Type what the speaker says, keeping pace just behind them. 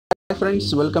friends,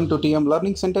 welcome to TM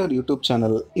Learning Center YouTube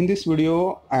channel. In this video,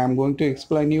 I am going to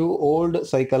explain you old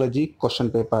psychology question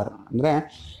paper. ಅಂದರೆ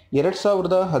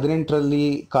 2018ರಲ್ಲಿ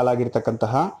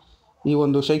ಕಾಲಾಗಿರ್ತಕ್ಕಂತಹ ಈ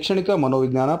ಒಂದು ಶೈಕ್ಷಣಿಕ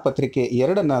ಮನೋವಿಜ್ಞಾನ ಪತ್ರಿಕೆ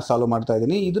 2ಅನ್ನು solve ಮಾಡ್ತಾ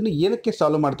ಇದ್ದೀನಿ. ಇದನ್ನು ಏನಕ್ಕೆ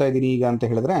ಸಾಲ್ವ್ ಮಾಡ್ತಾ ಇದ್ದೀನಿ ಈಗ ಅಂತ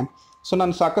ಹೇಳಿದ್ರೆ,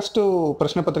 ನಾನು ಸಾಕಷ್ಟು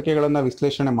ಪ್ರಶ್ನೆ ಪತ್ರಿಕೆಗಳನ್ನು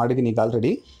ವಿಶ್ಲೇಷಣೆ ಮಾಡಿದ್ದೀನಿ ಈಗ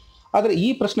ಆಲ್ರೆಡಿ. ಆದರೆ ಈ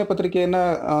ಪ್ರಶ್ನೆ ಪತ್ರಿಕೆಯನ್ನು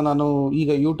ನಾನು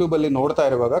ಈಗ ಯೂಟ್ಯೂಬಲ್ಲಿ ನೋಡ್ತಾ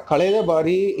ಇರುವಾಗ ಕಳೆದ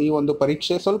ಬಾರಿ ಈ ಒಂದು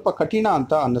ಪರೀಕ್ಷೆ ಸ್ವಲ್ಪ ಕಠಿಣ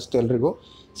ಅಂತ ಅನ್ನಿಸ್ತು ಎಲ್ರಿಗೂ.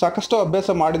 ಸಾಕಷ್ಟು ಅಭ್ಯಾಸ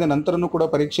ಮಾಡಿದ ನಂತರನೂ ಕೂಡ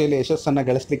ಪರೀಕ್ಷೆಯಲ್ಲಿ ಯಶಸ್ಸನ್ನು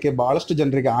ಗಳಿಸಲಿಕ್ಕೆ ಭಾಳಷ್ಟು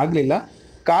ಜನರಿಗೆ ಆಗಲಿಲ್ಲ.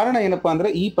 ಕಾರಣ ಏನಪ್ಪ ಅಂದರೆ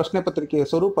ಈ ಪ್ರಶ್ನೆ ಪತ್ರಿಕೆಯ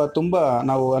ಸ್ವರೂಪ ತುಂಬ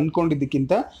ನಾವು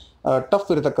ಅಂದ್ಕೊಂಡಿದ್ದಕ್ಕಿಂತ ಟಫ್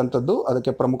ಇರತಕ್ಕಂಥದ್ದು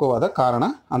ಅದಕ್ಕೆ ಪ್ರಮುಖವಾದ ಕಾರಣ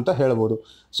ಅಂತ ಹೇಳ್ಬೋದು.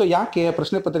 ಸೊ ಯಾಕೆ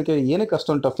ಪ್ರಶ್ನೆ ಪತ್ರಿಕೆ ಏನಕ್ಕೆ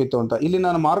ಅಷ್ಟೊಂದು ಟಫ್ ಇತ್ತು ಅಂತ ಇಲ್ಲಿ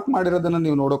ನಾನು ಮಾರ್ಕ್ ಮಾಡಿರೋದನ್ನು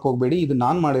ನೀವು ನೋಡೋಕೆ ಹೋಗಬೇಡಿ. ಇದು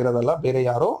ನಾನು ಮಾಡಿರೋದಲ್ಲ, ಬೇರೆ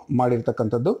ಯಾರೋ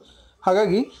ಮಾಡಿರ್ತಕ್ಕಂಥದ್ದು.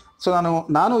 ಹಾಗಾಗಿ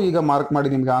ನಾನು ಈಗ ಮಾರ್ಕ್ ಮಾಡಿ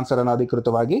ನಿಮಗೆ ಆನ್ಸರನ್ನು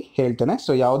ಅಧಿಕೃತವಾಗಿ ಹೇಳ್ತೇನೆ.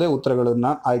 ಸೊ ಯಾವುದೇ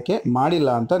ಉತ್ತರಗಳನ್ನು ಆಯ್ಕೆ ಮಾಡಿಲ್ಲ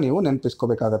ಅಂತ ನೀವು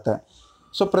ನೆನಪಿಸ್ಕೋಬೇಕಾಗತ್ತೆ.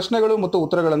 ಸೊ ಪ್ರಶ್ನೆಗಳು ಮತ್ತು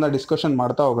ಉತ್ತರಗಳನ್ನು ಡಿಸ್ಕಷನ್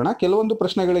ಮಾಡ್ತಾ ಹೋಗೋಣ. ಕೆಲವೊಂದು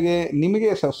ಪ್ರಶ್ನೆಗಳಿಗೆ ನಿಮಗೆ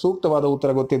ಸೂಕ್ತವಾದ ಉತ್ತರ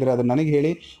ಗೊತ್ತಿದ್ರೆ ಅದನ್ನು ನನಗೆ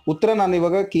ಹೇಳಿ. ಉತ್ತರ ನಾನು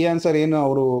ಇವಾಗ ಕೀ ಆನ್ಸರ್ ಏನು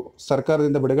ಅವರು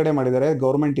ಸರ್ಕಾರದಿಂದ ಬಿಡುಗಡೆ ಮಾಡಿದ್ದಾರೆ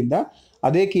ಗೌರ್ಮೆಂಟಿಂದ,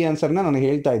 ಅದೇ ಕೀ ಆನ್ಸರ್ನ ನಾನು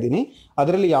ಹೇಳ್ತಾ ಇದ್ದೀನಿ.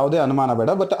 ಅದರಲ್ಲಿ ಯಾವುದೇ ಅನುಮಾನ ಬೇಡ.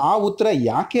 ಬಟ್ ಆ ಉತ್ತರ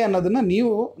ಯಾಕೆ ಅನ್ನೋದನ್ನು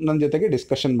ನೀವು ನನ್ನ ಜೊತೆಗೆ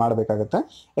ಡಿಸ್ಕಷನ್ ಮಾಡಬೇಕಾಗತ್ತೆ.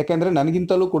 ಯಾಕೆಂದರೆ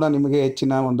ನನಗಿಂತಲೂ ಕೂಡ ನಿಮಗೆ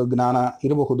ಹೆಚ್ಚಿನ ಒಂದು ಜ್ಞಾನ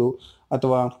ಇರಬಹುದು,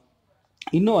 ಅಥವಾ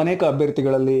ಇನ್ನೂ ಅನೇಕ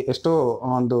ಅಭ್ಯರ್ಥಿಗಳಲ್ಲಿ ಎಷ್ಟೋ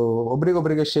ಒಂದು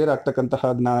ಒಬ್ರಿಗೊಬ್ಬರಿಗೆ ಶೇರ್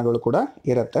ಆಗ್ತಕ್ಕಂತಹ ಜ್ಞಾನಗಳು ಕೂಡ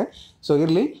ಇರುತ್ತೆ. ಸೊ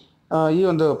ಇರಲಿ, ಈ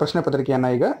ಒಂದು ಪ್ರಶ್ನೆ ಪತ್ರಿಕೆಯನ್ನು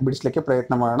ಈಗ ಬಿಡಿಸಲಿಕ್ಕೆ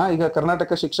ಪ್ರಯತ್ನ ಮಾಡೋಣ. ಈಗ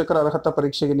ಕರ್ನಾಟಕ ಶಿಕ್ಷಕರ ಅರ್ಹತಾ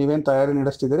ಪರೀಕ್ಷೆಗೆ ನೀವೇನು ತಯಾರಿ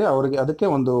ನಡೆಸ್ತಿದ್ದೀರಿ ಅವರಿಗೆ ಅದಕ್ಕೆ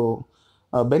ಒಂದು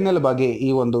ಬೆನ್ನೆಲುಬಾಗಿ ಈ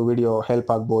ಒಂದು ವಿಡಿಯೋ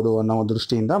ಹೆಲ್ಪ್ ಆಗ್ಬೋದು ಅನ್ನೋ ಒಂದು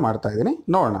ದೃಷ್ಟಿಯಿಂದ ಮಾಡ್ತಾ ಇದ್ದೀನಿ.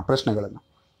 ನೋಡೋಣ ಪ್ರಶ್ನೆಗಳನ್ನು.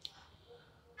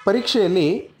 ಪರೀಕ್ಷೆಯಲ್ಲಿ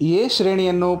ಎ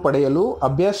ಶ್ರೇಣಿಯನ್ನು ಪಡೆಯಲು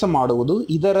ಅಭ್ಯಾಸ ಮಾಡುವುದು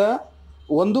ಇದರ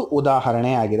ಒಂದು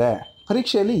ಉದಾಹರಣೆ ಆಗಿದೆ.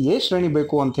 ಪರೀಕ್ಷೆಯಲ್ಲಿ ಎ ಶ್ರೇಣಿ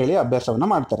ಬೇಕು ಅಂಥೇಳಿ ಅಭ್ಯಾಸವನ್ನು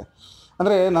ಮಾಡ್ತಾರೆ.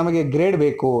 ಅಂದರೆ ನಮಗೆ ಗ್ರೇಡ್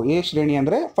ಬೇಕು, ಎ ಶ್ರೇಣಿ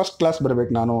ಅಂದರೆ ಫಸ್ಟ್ ಕ್ಲಾಸ್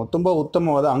ಬರಬೇಕು, ನಾನು ತುಂಬ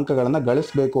ಉತ್ತಮವಾದ ಅಂಕಗಳನ್ನು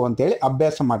ಗಳಿಸಬೇಕು ಅಂತೇಳಿ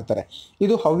ಅಭ್ಯಾಸ ಮಾಡ್ತಾರೆ.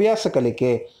 ಇದು ಹವ್ಯಾಸ ಕಲಿಕೆ,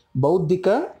 ಬೌದ್ಧಿಕ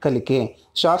ಕಲಿಕೆ,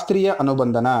 ಶಾಸ್ತ್ರೀಯ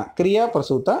ಅನುಬಂಧನ,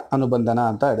 ಕ್ರಿಯಾಪ್ರಸೂತ ಅನುಬಂಧನ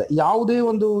ಅಂತ ಇದೆ. ಯಾವುದೇ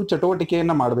ಒಂದು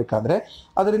ಚಟುವಟಿಕೆಯನ್ನು ಮಾಡಬೇಕಾದ್ರೆ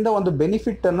ಅದರಿಂದ ಒಂದು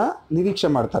ಬೆನಿಫಿಟ್ಟನ್ನು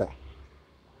ನಿರೀಕ್ಷೆ ಮಾಡ್ತಾರೆ.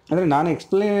 ಅಂದರೆ ನಾನು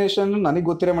ಎಕ್ಸ್ಪ್ಲನೇಷನ್ ನನಗೆ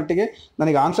ಗೊತ್ತಿರೋ ಮಟ್ಟಿಗೆ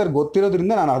ನನಗೆ ಆನ್ಸರ್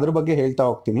ಗೊತ್ತಿರೋದ್ರಿಂದ ನಾನು ಅದ್ರ ಬಗ್ಗೆ ಹೇಳ್ತಾ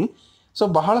ಹೋಗ್ತೀನಿ. ಸೊ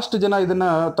ಬಹಳಷ್ಟು ಜನ ಇದನ್ನು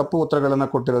ತಪ್ಪು ಉತ್ತರಗಳನ್ನು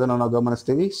ಕೊಟ್ಟಿರೋದನ್ನು ನಾವು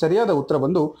ಗಮನಿಸ್ತೀವಿ. ಸರಿಯಾದ ಉತ್ತರ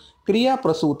ಬಂದು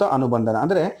ಕ್ರಿಯಾಪ್ರಸೂತ ಅನುಬಂಧನ.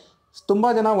 ಅಂದರೆ ತುಂಬ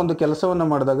ಜನ ಒಂದು ಕೆಲಸವನ್ನು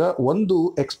ಮಾಡಿದಾಗ ಒಂದು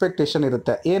ಎಕ್ಸ್ಪೆಕ್ಟೇಷನ್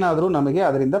ಇರುತ್ತೆ, ಏನಾದರೂ ನಮಗೆ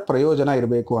ಅದರಿಂದ ಪ್ರಯೋಜನ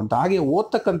ಇರಬೇಕು ಅಂತ. ಹಾಗೆ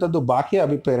ಓದ್ತಕ್ಕಂಥದ್ದು ಬಾಹ್ಯ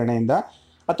ಅಭಿಪ್ರೇರಣೆಯಿಂದ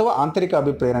ಅಥವಾ ಆಂತರಿಕ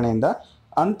ಅಭಿಪ್ರೇರಣೆಯಿಂದ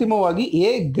ಅಂತಿಮವಾಗಿ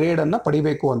ಎ ಗ್ರೇಡನ್ನು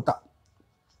ಪಡಿಬೇಕು ಅಂತ.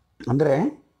 ಅಂದರೆ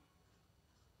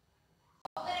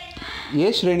ಎ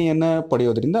ಶ್ರೇಣಿಯನ್ನು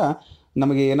ಪಡೆಯೋದ್ರಿಂದ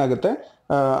ನಮಗೆ ಏನಾಗುತ್ತೆ,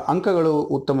 ಅಂಕಗಳು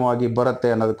ಉತ್ತಮವಾಗಿ ಬರುತ್ತೆ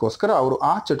ಅನ್ನೋದಕ್ಕೋಸ್ಕರ ಅವರು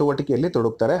ಆ ಚಟುವಟಿಕೆಯಲ್ಲಿ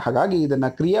ತೊಡಗ್ತಾರೆ. ಹಾಗಾಗಿ ಇದನ್ನು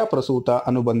ಕ್ರಿಯಾಪ್ರಸೂತ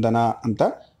ಅನುಬಂಧನ ಅಂತ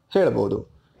ಹೇಳ್ಬೋದು.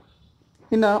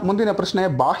 ಇನ್ನು ಮುಂದಿನ ಪ್ರಶ್ನೆ,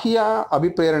 ಬಾಹ್ಯ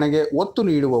ಅಭಿಪ್ರೇರಣೆಗೆ ಒತ್ತು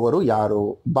ನೀಡುವವರು ಯಾರು?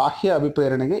 ಬಾಹ್ಯ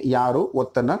ಅಭಿಪ್ರೇರಣೆಗೆ ಯಾರು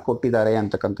ಒತ್ತನ್ನು ಕೊಟ್ಟಿದ್ದಾರೆ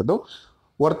ಅಂತಕ್ಕಂಥದ್ದು.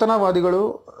 ವರ್ತನವಾದಿಗಳು,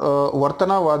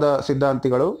 ವರ್ತನವಾದ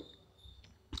ಸಿದ್ಧಾಂತಿಗಳು,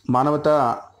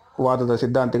 ಮಾನವತಾವಾದದ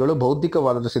ಸಿದ್ಧಾಂತಿಗಳು,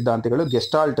 ಬೌದ್ಧಿಕವಾದದ ಸಿದ್ಧಾಂತಿಗಳು,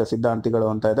 ಗೆಸ್ಟಾಲ್ಟ್ ಸಿದ್ಧಾಂತಿಗಳು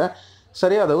ಅಂತ ಇದೆ.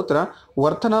 ಸರಿಯಾದ ಉತ್ತರ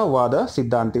ವರ್ತನವಾದ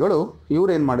ಸಿದ್ಧಾಂತಿಗಳು.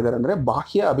 ಇವ್ರು ಏನು ಮಾಡಿದ್ದಾರೆ ಅಂದರೆ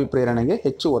ಬಾಹ್ಯ ಅಭಿಪ್ರೇರಣೆಗೆ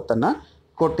ಹೆಚ್ಚು ಒತ್ತನ್ನು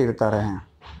ಕೊಟ್ಟಿರ್ತಾರೆ.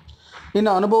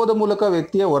 ಇನ್ನು ಅನುಭವದ ಮೂಲಕ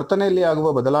ವ್ಯಕ್ತಿಯ ವರ್ತನೆಯಲ್ಲಿ ಆಗುವ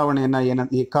ಬದಲಾವಣೆಯನ್ನು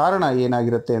ಈ ಕಾರಣ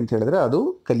ಏನಾಗಿರುತ್ತೆ ಅಂತ ಹೇಳಿದ್ರೆ ಅದು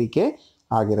ಕಲಿಕೆ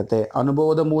ಆಗಿರುತ್ತೆ.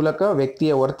 ಅನುಭವದ ಮೂಲಕ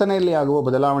ವ್ಯಕ್ತಿಯ ವರ್ತನೆಯಲ್ಲಿ ಆಗುವ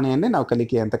ಬದಲಾವಣೆಯನ್ನೇ ನಾವು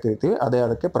ಕಲಿಕೆ ಅಂತ ಕರಿತೀವಿ. ಅದೇ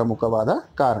ಅದಕ್ಕೆ ಪ್ರಮುಖವಾದ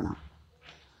ಕಾರಣ.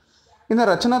 ಇನ್ನು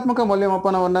ರಚನಾತ್ಮಕ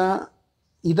ಮೌಲ್ಯಮಾಪನವನ್ನು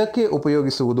ಇದಕ್ಕೆ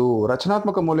ಉಪಯೋಗಿಸುವುದು.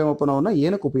 ರಚನಾತ್ಮಕ ಮೌಲ್ಯಮಾಪನವನ್ನು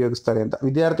ಏನಕ್ಕೆ ಉಪಯೋಗಿಸ್ತಾರೆ ಅಂತ,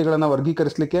 ವಿದ್ಯಾರ್ಥಿಗಳನ್ನು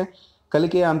ವರ್ಗೀಕರಿಸಲಿಕ್ಕೆ,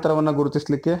 ಕಲಿಕೆಯ ಅಂತರವನ್ನು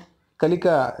ಗುರುತಿಸಲಿಕ್ಕೆ,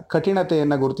 ಕಲಿಕಾ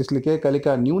ಕಠಿಣತೆಯನ್ನು ಗುರುತಿಸಲಿಕ್ಕೆ,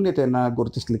 ಕಲಿಕಾ ನ್ಯೂನ್ಯತೆಯನ್ನು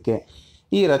ಗುರುತಿಸಲಿಕ್ಕೆ.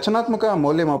 ಈ ರಚನಾತ್ಮಕ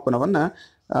ಮೌಲ್ಯಮಾಪನವನ್ನು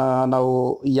ನಾವು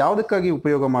ಯಾವುದಕ್ಕಾಗಿ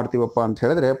ಉಪಯೋಗ ಮಾಡ್ತೀವಪ್ಪ ಅಂತ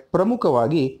ಹೇಳಿದ್ರೆ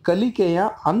ಪ್ರಮುಖವಾಗಿ ಕಲಿಕೆಯ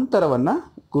ಅಂತರವನ್ನು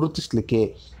ಗುರುತಿಸಲಿಕ್ಕೆ.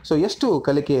 ಸೊ ಎಷ್ಟು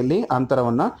ಕಲಿಕೆಯಲ್ಲಿ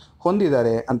ಅಂತರವನ್ನು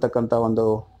ಹೊಂದಿದ್ದಾರೆ ಅಂತಕ್ಕಂಥ ಒಂದು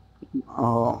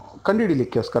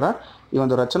ಕಂಡುಹಿಡಿಯಲಿಕ್ಕೋಸ್ಕರ ಈ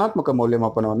ಒಂದು ರಚನಾತ್ಮಕ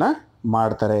ಮೌಲ್ಯಮಾಪನವನ್ನು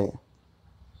ಮಾಡ್ತಾರೆ.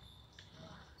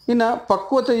 ಇನ್ನು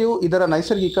ಪಕ್ವತೆಯು ಇದರ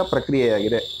ನೈಸರ್ಗಿಕ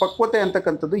ಪ್ರಕ್ರಿಯೆಯಾಗಿದೆ. ಪಕ್ವತೆ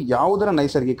ಅಂತಕ್ಕಂಥದ್ದು ಯಾವುದರ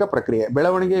ನೈಸರ್ಗಿಕ ಪ್ರಕ್ರಿಯೆ?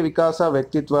 ಬೆಳವಣಿಗೆ, ವಿಕಾಸ,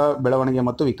 ವ್ಯಕ್ತಿತ್ವ ಬೆಳವಣಿಗೆ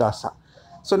ಮತ್ತು ವಿಕಾಸ.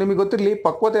 ಸೊ ನಿಮಗೆ ಗೊತ್ತಿರಲಿ,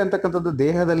 ಪಕ್ವತೆ ಅಂತಕ್ಕಂಥದ್ದು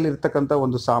ದೇಹದಲ್ಲಿರ್ತಕ್ಕಂಥ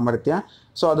ಒಂದು ಸಾಮರ್ಥ್ಯ.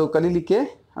 ಸೊ ಅದು ಕಲೀಲಿಕ್ಕೆ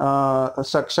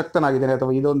ಶಕ್ತನಾಗಿದ್ದಾನೆ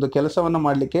ಅಥವಾ ಇದೊಂದು ಕೆಲಸವನ್ನು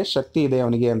ಮಾಡಲಿಕ್ಕೆ ಶಕ್ತಿ ಇದೆ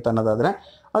ಅವನಿಗೆ ಅಂತ ಅನ್ನೋದಾದರೆ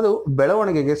ಅದು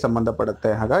ಬೆಳವಣಿಗೆಗೆ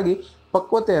ಸಂಬಂಧಪಡುತ್ತೆ. ಹಾಗಾಗಿ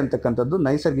ಪಕ್ವತೆ ಅಂತಕ್ಕಂಥದ್ದು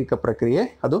ನೈಸರ್ಗಿಕ ಪ್ರಕ್ರಿಯೆ,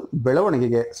 ಅದು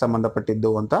ಬೆಳವಣಿಗೆಗೆ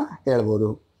ಸಂಬಂಧಪಟ್ಟಿದ್ದು ಅಂತ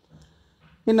ಹೇಳ್ಬೋದು.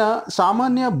 ಇನ್ನು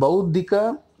ಸಾಮಾನ್ಯ ಬೌದ್ಧಿಕ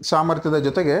ಸಾಮರ್ಥ್ಯದ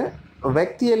ಜೊತೆಗೆ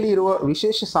ವ್ಯಕ್ತಿಯಲ್ಲಿ ಇರುವ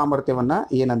ವಿಶೇಷ ಸಾಮರ್ಥ್ಯವನ್ನು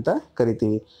ಏನಂತ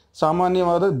ಕರಿತೀವಿ?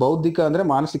 ಸಾಮಾನ್ಯವಾದ ಬೌದ್ಧಿಕ ಅಂದರೆ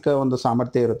ಮಾನಸಿಕ ಒಂದು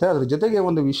ಸಾಮರ್ಥ್ಯ ಇರುತ್ತೆ, ಅದ್ರ ಜೊತೆಗೆ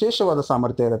ಒಂದು ವಿಶೇಷವಾದ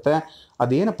ಸಾಮರ್ಥ್ಯ ಇರುತ್ತೆ.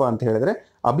 ಅದೇನಪ್ಪ ಅಂತ ಹೇಳಿದ್ರೆ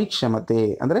ಅಭಿಕ್ಷಮತೆ.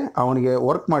 ಅಂದರೆ ಅವನಿಗೆ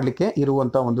ವರ್ಕ್ ಮಾಡಲಿಕ್ಕೆ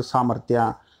ಇರುವಂಥ ಒಂದು ಸಾಮರ್ಥ್ಯ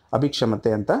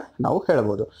ಅಭಿಕ್ಷಮತೆ ಅಂತ ನಾವು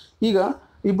ಹೇಳ್ಬೋದು. ಈಗ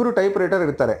ಇಬ್ಬರು ಟೈಪ್ ರೈಟರ್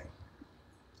ಇರ್ತಾರೆ,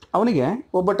 ಅವನಿಗೆ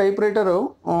ಒಬ್ಬ ಟೈಪ್ರೈಟರು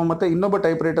ಮತ್ತು ಇನ್ನೊಬ್ಬ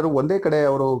ಟೈಪ್ರೈಟರು ಒಂದೇ ಕಡೆ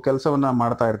ಅವರು ಕೆಲಸವನ್ನು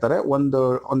ಮಾಡ್ತಾ ಇರ್ತಾರೆ.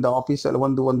 ಒಂದು ಆಫೀಸಲ್ಲಿ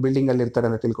ಒಂದು ಬಿಲ್ಡಿಂಗಲ್ಲಿ ಇರ್ತಾರೆ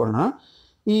ಅಂತ ತಿಳ್ಕೊಳ್ಳೋಣ.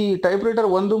 ಈ ಟೈಪ್ರೈಟರ್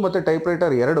 1 ಮತ್ತು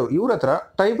ಟೈಪ್ರೈಟರ್ 2 ಇವ್ರ ಹತ್ರ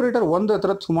ಟೈಪ್ರೈಟರ್ 1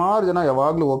 ಹತ್ರ ಸುಮಾರು ಜನ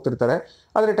ಯಾವಾಗಲೂ ಹೋಗ್ತಿರ್ತಾರೆ.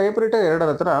 ಆದರೆ ಟೈಪ್ರೈಟರ್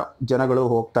 2 ಹತ್ರ ಜನಗಳು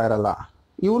ಹೋಗ್ತಾ ಇರಲ್ಲ.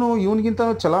 ಇವನಿಗಿಂತ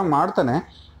ಚೆನ್ನಾಗಿ ಮಾಡ್ತಾನೆ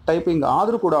ಟೈಪಿಂಗ್,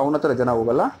 ಆದರೂ ಕೂಡ ಅವನ ಹತ್ರ ಜನ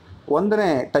ಹೋಗಲ್ಲ. ಒಂದನೇ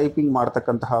ಟೈಪಿಂಗ್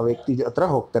ಮಾಡ್ತಕ್ಕಂತಹ ವ್ಯಕ್ತಿ ಹತ್ರ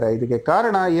ಹೋಗ್ತಾರೆ. ಇದಕ್ಕೆ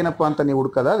ಕಾರಣ ಏನಪ್ಪ ಅಂತ ನೀವು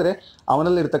ಹುಡುಕೋದಾದ್ರೆ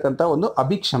ಅವನಲ್ಲಿರ್ತಕ್ಕಂಥ ಒಂದು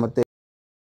ಅಭಿಕ್ಷಮತೆ,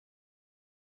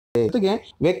 ಜೊತೆಗೆ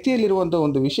ವ್ಯಕ್ತಿಯಲ್ಲಿರುವಂಥ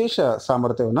ಒಂದು ವಿಶೇಷ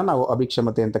ಸಾಮರ್ಥ್ಯವನ್ನು ನಾವು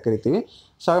ಅಭಿಕ್ಷಮತೆ ಅಂತ ಕರಿತೀವಿ.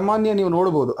 ಸಾಮಾನ್ಯ ನೀವು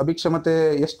ನೋಡ್ಬೋದು ಅಭಿಕ್ಷಮತೆ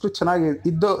ಎಷ್ಟು ಚೆನ್ನಾಗಿ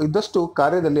ಇದ್ದಷ್ಟು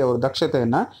ಕಾರ್ಯದಲ್ಲಿ ಅವರು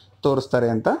ದಕ್ಷತೆಯನ್ನು ತೋರಿಸ್ತಾರೆ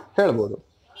ಅಂತ ಹೇಳ್ಬೋದು.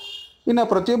 ಇನ್ನು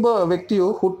ಪ್ರತಿಯೊಬ್ಬ ವ್ಯಕ್ತಿಯು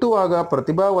ಹುಟ್ಟುವಾಗ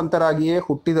ಪ್ರತಿಭಾವಂತರಾಗಿಯೇ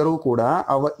ಹುಟ್ಟಿದರೂ ಕೂಡ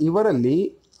ಇವರಲ್ಲಿ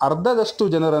ಅರ್ಧದಷ್ಟು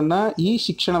ಜನರನ್ನು ಈ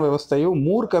ಶಿಕ್ಷಣ ವ್ಯವಸ್ಥೆಯು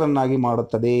ಮೂರ್ಖರನ್ನಾಗಿ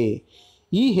ಮಾಡುತ್ತದೆ.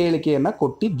 ಈ ಹೇಳಿಕೆಯನ್ನು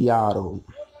ಕೊಟ್ಟಿದ್ಯಾರು?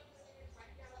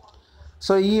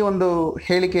 ಸೊ ಈ ಒಂದು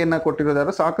ಹೇಳಿಕೆಯನ್ನು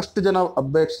ಕೊಟ್ಟಿರೋದಾದ್ರೆ ಸಾಕಷ್ಟು ಜನ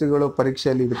ಅಭ್ಯರ್ಥಿಗಳು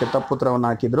ಪರೀಕ್ಷೆಯಲ್ಲಿ ಇದಕ್ಕೆ ತಪ್ಪುತ್ತರವನ್ನು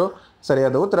ಹಾಕಿದ್ರು.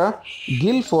 ಸರಿಯಾದ ಉತ್ತರ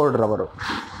ಗಿಲ್ಫೋರ್ಡ್ ರವರು.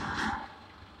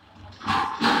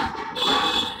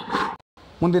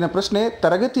 ಮುಂದಿನ ಪ್ರಶ್ನೆ,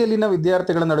 ತರಗತಿಯಲ್ಲಿನ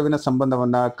ವಿದ್ಯಾರ್ಥಿಗಳ ನಡುವಿನ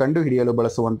ಸಂಬಂಧವನ್ನು ಕಂಡುಹಿಡಿಯಲು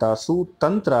ಬಳಸುವಂತಹ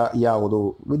ಸುತಂತ್ರ ಯಾವುದು?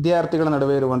 ವಿದ್ಯಾರ್ಥಿಗಳ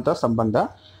ನಡುವೆ ಇರುವಂಥ ಸಂಬಂಧ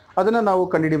ಅದನ್ನು ನಾವು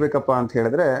ಕಂಡುಹಿಡಿಬೇಕಪ್ಪ ಅಂತ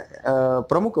ಹೇಳಿದ್ರೆ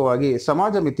ಪ್ರಮುಖವಾಗಿ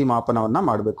ಸಮಾಜ ಮಿತಿ ಮಾಪನವನ್ನು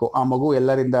ಮಾಡಬೇಕು. ಆ ಮಗು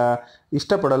ಎಲ್ಲರಿಂದ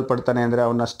ಇಷ್ಟಪಡಲ್ಪಡ್ತಾನೆ ಅಂದರೆ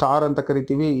ಅವನ್ನ ಸ್ಟಾರ್ ಅಂತ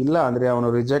ಕರಿತೀವಿ, ಇಲ್ಲ ಅಂದರೆ ಅವನು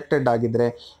ರಿಜೆಕ್ಟೆಡ್ ಆಗಿದ್ದರೆ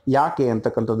ಯಾಕೆ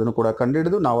ಅಂತಕ್ಕಂಥದ್ದನ್ನು ಕೂಡ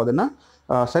ಕಂಡುಹಿಡಿದು ನಾವು ಅದನ್ನು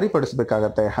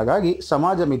ಸರಿಪಡಿಸಬೇಕಾಗತ್ತೆ. ಹಾಗಾಗಿ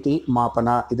ಸಮಾಜ ಮಿತಿ ಮಾಪನ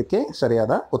ಇದಕ್ಕೆ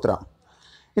ಸರಿಯಾದ ಉತ್ತರ.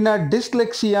 ಇನ್ನು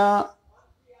ಡಿಸ್ಲೆಕ್ಸಿಯಾ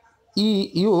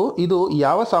ಇದು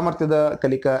ಯಾವ ಸಾಮರ್ಥ್ಯದ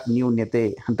ಕಲಿಕಾ ನ್ಯೂನ್ಯತೆ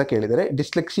ಅಂತ ಕೇಳಿದರೆ,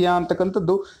 ಡಿಸ್ಲೆಕ್ಸಿಯಾ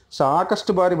ಅಂತಕ್ಕಂಥದ್ದು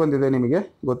ಸಾಕಷ್ಟು ಬಾರಿ ಬಂದಿದೆ, ನಿಮಗೆ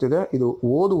ಗೊತ್ತಿದೆ. ಇದು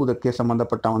ಓದುವುದಕ್ಕೆ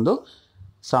ಸಂಬಂಧಪಟ್ಟ ಒಂದು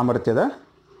ಸಾಮರ್ಥ್ಯದ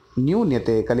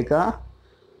ನ್ಯೂನ್ಯತೆ, ಕಲಿಕಾ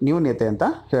ನ್ಯೂನ್ಯತೆ ಅಂತ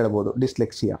ಹೇಳ್ಬೋದು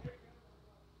ಡಿಸ್ಲೆಕ್ಸಿಯಾ.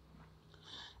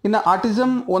 ಇನ್ನು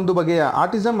ಆಟಿಸಮ್ ಒಂದು ಬಗೆಯ,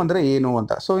 ಆಟಿಸಮ್ ಅಂದರೆ ಏನು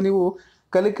ಅಂತ. ಸೊ ನೀವು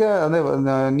ಕಲಿಕಾ ಅಂದರೆ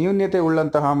ನ್ಯೂನ್ಯತೆ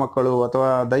ಉಳ್ಳಂತಹ ಮಕ್ಕಳು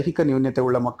ಅಥವಾ ದೈಹಿಕ ನ್ಯೂನ್ಯತೆ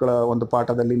ಉಳ್ಳ ಮಕ್ಕಳ ಒಂದು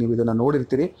ಪಾಠದಲ್ಲಿ ನೀವು ಇದನ್ನು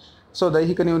ನೋಡಿರ್ತೀರಿ. ಸೊ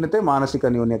ದೈಹಿಕ ನ್ಯೂನ್ಯತೆ, ಮಾನಸಿಕ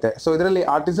ನ್ಯೂನ್ಯತೆ. ಸೊ ಇದರಲ್ಲಿ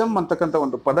ಆಟಿಸಮ್ ಅಂತಕ್ಕಂಥ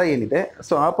ಒಂದು ಪದ ಏನಿದೆ,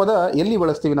 ಸೊ ಆ ಪದ ಎಲ್ಲಿ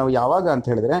ಬಳಸ್ತೀವಿ ನಾವು ಯಾವಾಗ ಅಂತ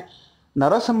ಹೇಳಿದ್ರೆ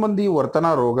ನರ ಸಂಬಂಧಿ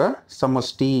ವರ್ತನಾ ರೋಗ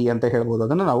ಸಮಷ್ಟಿ ಅಂತ ಹೇಳ್ಬೋದು.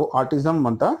 ಅದನ್ನು ನಾವು ಆಟಿಸಮ್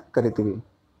ಅಂತ ಕರಿತೀವಿ.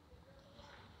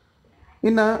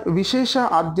 ಇನ್ನು ವಿಶೇಷ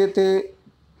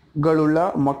ಆದ್ಯತೆಗಳುಳ್ಳ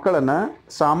ಮಕ್ಕಳನ್ನು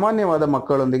ಸಾಮಾನ್ಯವಾದ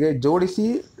ಮಕ್ಕಳೊಂದಿಗೆ ಜೋಡಿಸಿ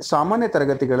ಸಾಮಾನ್ಯ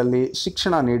ತರಗತಿಗಳಲ್ಲಿ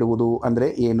ಶಿಕ್ಷಣ ನೀಡುವುದು ಅಂದರೆ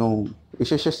ಏನು?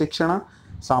 ವಿಶೇಷ ಶಿಕ್ಷಣ,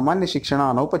 ಸಾಮಾನ್ಯ ಶಿಕ್ಷಣ,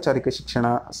 ಅನೌಪಚಾರಿಕ ಶಿಕ್ಷಣ,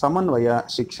 ಸಮನ್ವಯ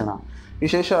ಶಿಕ್ಷಣ.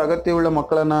 ವಿಶೇಷ ಅಗತ್ಯವುಳ್ಳ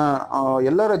ಮಕ್ಕಳನ್ನು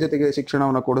ಎಲ್ಲರ ಜೊತೆಗೆ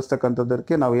ಶಿಕ್ಷಣವನ್ನು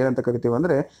ಕೊಡಿಸ್ತಕ್ಕಂಥದ್ದಕ್ಕೆ ನಾವು ಏನಂತ ಕರಿತೀವಿ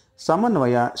ಅಂದರೆ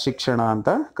ಸಮನ್ವಯ ಶಿಕ್ಷಣ ಅಂತ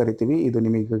ಕರಿತೀವಿ. ಇದು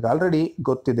ನಿಮಗೆ ಆಲ್ರೆಡಿ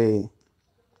ಗೊತ್ತಿದೆ.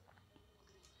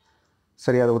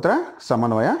 ಸರಿಯಾದ ಉತ್ತರ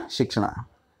ಸಮನ್ವಯ ಶಿಕ್ಷಣ.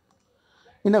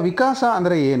 ಇನ್ನು ವಿಕಾಸ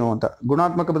ಅಂದರೆ ಏನು ಅಂತ,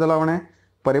 ಗುಣಾತ್ಮಕ ಬದಲಾವಣೆ,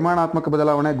 ಪರಿಮಾಣಾತ್ಮಕ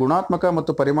ಬದಲಾವಣೆ, ಗುಣಾತ್ಮಕ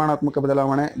ಮತ್ತು ಪರಿಮಾಣಾತ್ಮಕ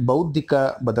ಬದಲಾವಣೆ, ಬೌದ್ಧಿಕ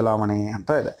ಬದಲಾವಣೆ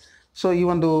ಅಂತ ಇದೆ. ಸೊ ಈ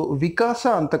ಒಂದು ವಿಕಾಸ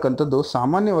ಅಂತಕ್ಕಂಥದ್ದು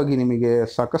ಸಾಮಾನ್ಯವಾಗಿ ನಿಮಗೆ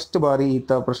ಸಾಕಷ್ಟು ಬಾರಿ ಈ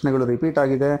ಪ್ರಶ್ನೆಗಳು ರಿಪೀಟ್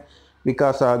ಆಗಿದೆ.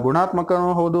 ವಿಕಾಸ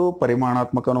ಗುಣಾತ್ಮಕನೂ ಹೌದು,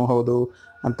 ಪರಿಮಾಣಾತ್ಮಕನೂ ಹೌದು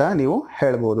ಅಂತ ನೀವು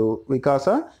ಹೇಳ್ಬೋದು. ವಿಕಾಸ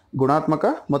ಗುಣಾತ್ಮಕ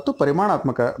ಮತ್ತು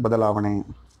ಪರಿಮಾಣಾತ್ಮಕ ಬದಲಾವಣೆ.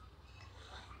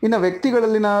 ಇನ್ನು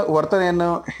ವ್ಯಕ್ತಿಗಳಲ್ಲಿನ ವರ್ತನೆಯನ್ನು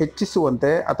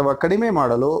ಹೆಚ್ಚಿಸುವಂತೆ ಅಥವಾ ಕಡಿಮೆ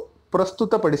ಮಾಡಲು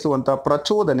ಪ್ರಸ್ತುತಪಡಿಸುವಂಥ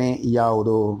ಪ್ರಚೋದನೆ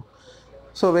ಯಾವುದು?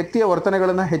 ಸೊ ವ್ಯಕ್ತಿಯ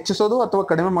ವರ್ತನೆಗಳನ್ನು ಹೆಚ್ಚಿಸೋದು ಅಥವಾ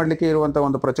ಕಡಿಮೆ ಮಾಡಲಿಕ್ಕೆ ಇರುವಂಥ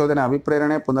ಒಂದು ಪ್ರಚೋದನೆ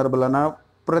ಅಭಿಪ್ರೇರಣೆ, ಪುನರ್ಬಲನ,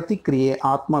 ಪ್ರತಿಕ್ರಿಯೆ,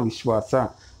 ಆತ್ಮವಿಶ್ವಾಸ.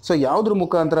 ಸೊ ಯಾವುದ್ರ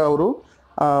ಮುಖಾಂತರ ಅವರು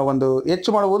ಒಂದು ಹೆಚ್ಚು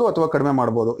ಮಾಡ್ಬೋದು ಅಥವಾ ಕಡಿಮೆ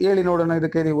ಮಾಡ್ಬೋದು? ಹೇಳಿ ನೋಡೋಣ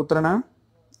ಇದಕ್ಕೆ ನೀವು ಉತ್ತರನ.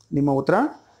 ನಿಮ್ಮ ಉತ್ತರ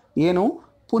ಏನು?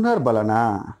 ಪುನರ್ಬಲನ.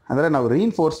 ಅಂದರೆ ನಾವು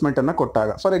ರೀಇನ್ಫೋರ್ಸ್ಮೆಂಟನ್ನು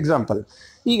ಕೊಟ್ಟಾಗ. ಫಾರ್ ಎಕ್ಸಾಂಪಲ್,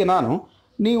 ಈಗ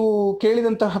ನೀವು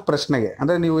ಕೇಳಿದಂತಹ ಪ್ರಶ್ನೆಗೆ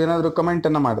ಅಂದರೆ ನೀವು ಏನಾದರೂ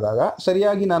ಕಮೆಂಟನ್ನು ಮಾಡಿದಾಗ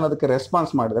ಸರಿಯಾಗಿ ನಾನು ಅದಕ್ಕೆ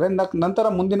ರೆಸ್ಪಾನ್ಸ್ ಮಾಡಿದರೆ ನಂತರ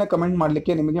ಮುಂದಿನ ಕಮೆಂಟ್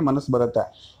ಮಾಡಲಿಕ್ಕೆ ನಿಮಗೆ ಮನಸ್ಸು ಬರುತ್ತೆ.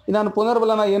 ನಾನು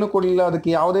ಪುನರ್ಬಲನ ಏನು ಕೊಡಲಿಲ್ಲ, ಅದಕ್ಕೆ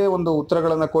ಯಾವುದೇ ಒಂದು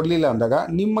ಉತ್ತರಗಳನ್ನು ಕೊಡಲಿಲ್ಲ ಅಂದಾಗ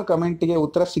ನಿಮ್ಮ ಕಮೆಂಟಿಗೆ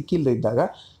ಉತ್ತರ ಸಿಕ್ಕಿಲ್ಲದೆ ಇದ್ದಾಗ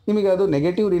ನಿಮಗೆ ಅದು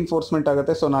ನೆಗೆಟಿವ್ ರೀಇನ್ಫೋರ್ಸ್ಮೆಂಟ್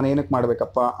ಆಗುತ್ತೆ. ಸೊ ನಾನು ಏನಕ್ಕೆ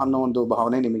ಮಾಡಬೇಕಪ್ಪ ಅನ್ನೋ ಒಂದು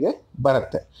ಭಾವನೆ ನಿಮಗೆ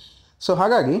ಬರುತ್ತೆ. ಸೊ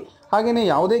ಹಾಗೆಯೇ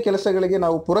ಯಾವುದೇ ಕೆಲಸಗಳಿಗೆ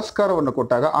ನಾವು ಪುರಸ್ಕಾರವನ್ನು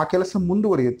ಕೊಟ್ಟಾಗ ಆ ಕೆಲಸ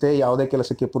ಮುಂದುವರಿಯುತ್ತೆ. ಯಾವುದೇ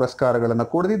ಕೆಲಸಕ್ಕೆ ಪುರಸ್ಕಾರಗಳನ್ನು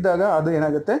ಕೊಡದಿದ್ದಾಗ ಅದು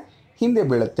ಏನಾಗುತ್ತೆ, ಹಿಂದೆ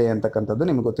ಬೀಳುತ್ತೆ ಅಂತಕ್ಕಂಥದ್ದು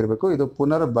ನಿಮಗೆ ಗೊತ್ತಿರಬೇಕು. ಇದು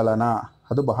ಪುನರ್ಬಲನ,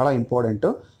 ಅದು ಬಹಳ ಇಂಪಾರ್ಟೆಂಟು.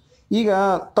 ಈಗ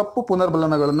ತಪ್ಪು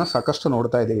ಪುನರ್ಬಲನಗಳನ್ನು ಸಾಕಷ್ಟು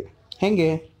ನೋಡ್ತಾ ಇದ್ದೀವಿ. ಹೇಗೆ?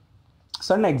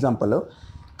 ಸಣ್ಣ ಎಕ್ಸಾಂಪಲು,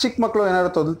 ಚಿಕ್ಕ ಮಕ್ಕಳು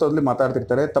ಏನಾದ್ರು ತೊದಲು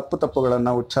ಮಾತಾಡ್ತಿರ್ತಾರೆ,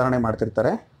 ತಪ್ಪುಗಳನ್ನು ಉಚ್ಚಾರಣೆ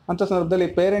ಮಾಡ್ತಿರ್ತಾರೆ. ಅಂಥ ಸಂದರ್ಭದಲ್ಲಿ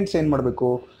ಪೇರೆಂಟ್ಸ್ ಏನು ಮಾಡಬೇಕು,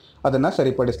 ಅದನ್ನು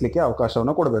ಸರಿಪಡಿಸಲಿಕ್ಕೆ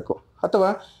ಅವಕಾಶವನ್ನು ಕೊಡಬೇಕು.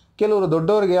 ಅಥವಾ ಕೆಲವರು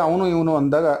ದೊಡ್ಡವರಿಗೆ ಅವನು ಇವನು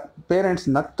ಅಂದಾಗ ಪೇರೆಂಟ್ಸ್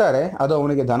ನಗ್ತಾರೆ, ಅದು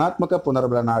ಅವನಿಗೆ ಧನಾತ್ಮಕ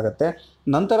ಪುನರ್ಬಲನ ಆಗುತ್ತೆ.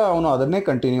 ನಂತರ ಅವನು ಅದನ್ನೇ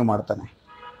ಕಂಟಿನ್ಯೂ ಮಾಡ್ತಾನೆ.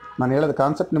 ನಾನು ಹೇಳೋದು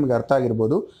ಕಾನ್ಸೆಪ್ಟ್ ನಿಮಗೆ ಅರ್ಥ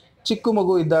ಆಗಿರ್ಬೋದು. ಚಿಕ್ಕ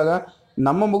ಮಗು ಇದ್ದಾಗ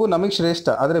ನಮ್ಮ ಮಗು ನಮಗೆ ಶ್ರೇಷ್ಠ,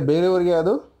 ಆದರೆ ಬೇರೆಯವರಿಗೆ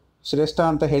ಅದು ಶ್ರೇಷ್ಠ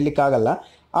ಅಂತ ಹೇಳಲಿಕ್ಕಾಗಲ್ಲ.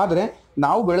 ಆದರೆ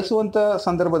ನಾವು ಬೆಳೆಸುವಂಥ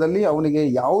ಸಂದರ್ಭದಲ್ಲಿ ಅವನಿಗೆ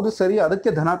ಯಾವುದು ಸರಿ ಅದಕ್ಕೆ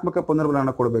ಧನಾತ್ಮಕ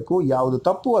ಪುನರ್ಬಲನ ಕೊಡಬೇಕು, ಯಾವುದು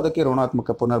ತಪ್ಪು ಅದಕ್ಕೆ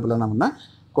ಋಣಾತ್ಮಕ ಪುನರ್ಬಲನವನ್ನು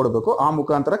ಕೊಡಬೇಕು. ಆ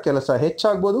ಮುಖಾಂತರ ಕೆಲಸ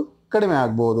ಹೆಚ್ಚಾಗ್ಬೋದು, ಕಡಿಮೆ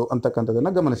ಆಗ್ಬೋದು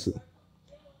ಅಂತಕ್ಕಂಥದ್ದನ್ನು ಗಮನಿಸಿ.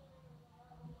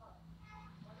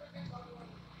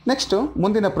 ನೆಕ್ಸ್ಟು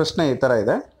ಮುಂದಿನ ಪ್ರಶ್ನೆ ಈ ಥರ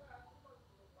ಇದೆ.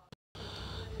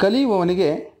 ಕಲಿಯುವವನಿಗೆ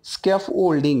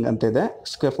ಸ್ಕ್ಯಾಫೋಲ್ಡಿಂಗ್ ಅಂತಿದೆ.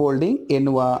 ಸ್ಕ್ಯಾಫೋಲ್ಡಿಂಗ್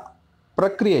ಎನ್ನುವ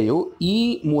ಪ್ರಕ್ರಿಯೆಯು ಈ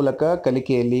ಮೂಲಕ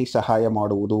ಕಲಿಕೆಯಲ್ಲಿ ಸಹಾಯ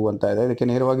ಮಾಡುವುದು ಅಂತ ಇದೆ. ಇದಕ್ಕೆ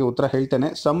ನೇರವಾಗಿ ಉತ್ತರ ಹೇಳ್ತೇನೆ,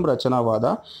 ಸಂರಚನಾವಾದ.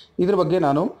 ಇದ್ರ ಬಗ್ಗೆ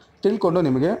ನಾನು ತಿಳ್ಕೊಂಡು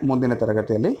ನಿಮಗೆ ಮುಂದಿನ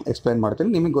ತರಗತಿಯಲ್ಲಿ ಎಕ್ಸ್ಪ್ಲೈನ್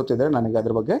ಮಾಡ್ತೀನಿ. ನಿಮಗೆ ಗೊತ್ತಿದ್ದರೆ ನನಗೆ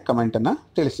ಅದ್ರ ಬಗ್ಗೆ ಕಮೆಂಟನ್ನು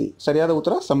ತಿಳಿಸಿ. ಸರಿಯಾದ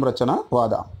ಉತ್ತರ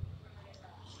ಸಂರಚನಾವಾದ.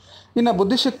 ಇನ್ನು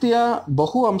ಬುದ್ಧಿಶಕ್ತಿಯ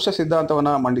ಬಹು ಅಂಶ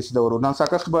ಸಿದ್ಧಾಂತವನ್ನು ಮಂಡಿಸಿದವರು, ನಾನು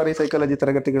ಸಾಕಷ್ಟು ಬಾರಿ ಸೈಕಾಲಜಿ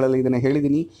ತರಗತಿಗಳಲ್ಲಿ ಇದನ್ನು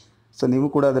ಹೇಳಿದ್ದೀನಿ, ಸೊ ನೀವು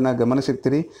ಕೂಡ ಅದನ್ನು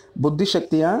ಗಮನಿಸಿರ್ತೀರಿ.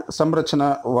 ಬುದ್ಧಿಶಕ್ತಿಯ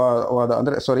ಸಂರಚನಾವಾದ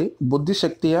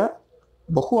ಬುದ್ಧಿಶಕ್ತಿಯ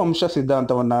ಬಹು ಅಂಶ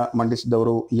ಸಿದ್ಧಾಂತವನ್ನು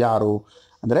ಮಂಡಿಸಿದವರು ಯಾರು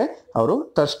ಅಂದರೆ ಅವರು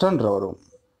ಥರ್ಸ್ಟನ್ ರವರು.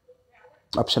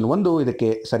 ಆಪ್ಷನ್ 1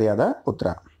 ಇದಕ್ಕೆ ಸರಿಯಾದ ಉತ್ತರ.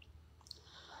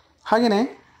 ಹಾಗೆಯೇ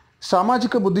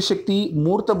ಸಾಮಾಜಿಕ ಬುದ್ಧಿಶಕ್ತಿ,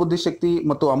 ಮೂರ್ತ ಬುದ್ಧಿಶಕ್ತಿ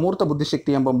ಮತ್ತು ಅಮೂರ್ತ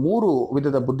ಬುದ್ಧಿಶಕ್ತಿ ಎಂಬ 3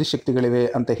 ವಿಧದ ಬುದ್ಧಿಶಕ್ತಿಗಳಿವೆ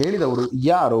ಅಂತ ಹೇಳಿದವರು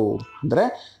ಯಾರು ಅಂದರೆ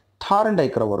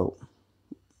ಥಾರ್ನ್ಡೈಕ್ ರವರು.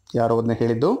 ಯಾರು ಅದನ್ನ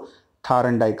ಹೇಳಿದ್ದು?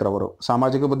 ಥಾರ್ನ್ಡೈಕ್ ರವರು.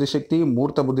 ಸಾಮಾಜಿಕ ಬುದ್ಧಿಶಕ್ತಿ,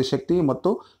 ಮೂರ್ತ ಬುದ್ಧಿಶಕ್ತಿ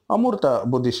ಮತ್ತು ಅಮೂರ್ತ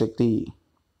ಬುದ್ಧಿಶಕ್ತಿ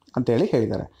ಅಂತೇಳಿ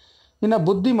ಹೇಳಿದ್ದಾರೆ. ಇನ್ನು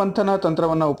ಬುದ್ಧಿಮಂಥನ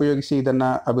ತಂತ್ರವನ್ನು ಉಪಯೋಗಿಸಿ ಇದನ್ನು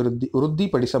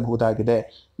ವೃದ್ಧಿಪಡಿಸಬಹುದಾಗಿದೆ.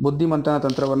 ಬುದ್ಧಿಮಂಥನ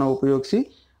ತಂತ್ರವನ್ನು ಉಪಯೋಗಿಸಿ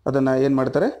ಅದನ್ನು ಏನು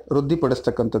ಮಾಡ್ತಾರೆ?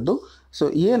 ವೃದ್ಧಿಪಡಿಸ್ತಕ್ಕಂಥದ್ದು. ಸೊ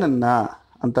ಏನನ್ನ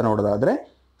ಅಂತ ನೋಡೋದಾದರೆ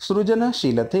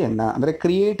ಸೃಜನಶೀಲತೆಯನ್ನು ಅಂದರೆ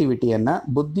ಕ್ರಿಯೇಟಿವಿಟಿಯನ್ನು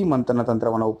ಬುದ್ಧಿಮಂಥನ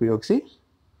ತಂತ್ರವನ್ನು ಉಪಯೋಗಿಸಿ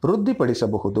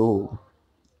ವೃದ್ಧಿಪಡಿಸಬಹುದು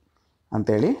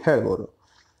ಅಂತೇಳಿ ಹೇಳ್ಬೋದು.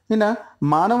 ಇನ್ನು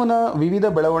ಮಾನವನ ವಿವಿಧ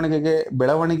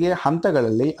ಬೆಳವಣಿಗೆ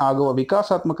ಹಂತಗಳಲ್ಲಿ ಆಗುವ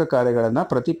ವಿಕಾಸಾತ್ಮಕ ಕಾರ್ಯಗಳನ್ನು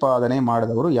ಪ್ರತಿಪಾದನೆ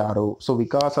ಮಾಡಿದವರು ಯಾರು? ಸೊ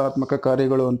ವಿಕಾಸಾತ್ಮಕ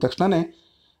ಕಾರ್ಯಗಳು ಅಂದ ತಕ್ಷಣವೇ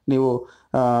ನೀವು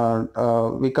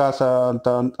ವಿಕಾಸ ಅಂತ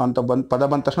ಪದ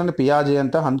ಬಂದ ತಕ್ಷಣ ಪಿಯಾಜೆ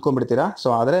ಅಂತ ಅಂದ್ಕೊಂಡ್ಬಿಡ್ತೀರಾ. ಸೊ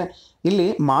ಆದರೆ ಇಲ್ಲಿ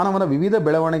ಮಾನವನ ವಿವಿಧ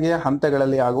ಬೆಳವಣಿಗೆಯ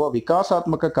ಹಂತಗಳಲ್ಲಿ ಆಗುವ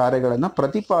ವಿಕಾಸಾತ್ಮಕ ಕಾರ್ಯಗಳನ್ನು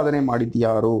ಪ್ರತಿಪಾದನೆ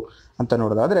ಮಾಡಿದ್ಯಾರು ಅಂತ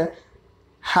ನೋಡೋದಾದರೆ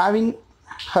ಹ್ಯಾವಿಂಗ್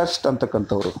ಹರ್ಸ್ಟ್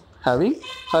ಅಂತಕ್ಕಂಥವ್ರು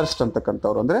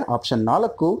ಅಂದರೆ ಆಪ್ಷನ್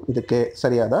 4 ಇದಕ್ಕೆ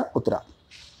ಸರಿಯಾದ ಉತ್ತರ.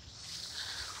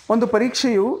 ಒಂದು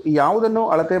ಪರೀಕ್ಷೆಯು ಯಾವುದನ್ನು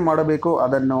ಅಳತೆ ಮಾಡಬೇಕು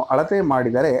ಅದನ್ನು ಅಳತೆ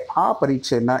ಮಾಡಿದರೆ ಆ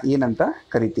ಪರೀಕ್ಷೆಯನ್ನು ಏನಂತ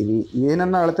ಕರಿತೀವಿ?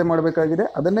 ಏನನ್ನು ಅಳತೆ ಮಾಡಬೇಕಾಗಿದೆ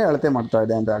ಅದನ್ನೇ ಅಳತೆ ಮಾಡ್ತಾ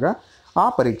ಇದೆ ಅಂದಾಗ ಆ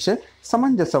ಪರೀಕ್ಷೆ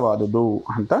ಸಮಂಜಸವಾದುದು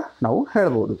ಅಂತ ನಾವು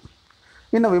ಹೇಳ್ಬೋದು.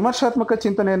 ಇನ್ನು ವಿಮರ್ಶಾತ್ಮಕ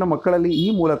ಚಿಂತನೆಯನ್ನು ಮಕ್ಕಳಲ್ಲಿ ಈ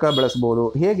ಮೂಲಕ ಬೆಳೆಸ್ಬೋದು.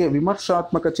 ಹೇಗೆ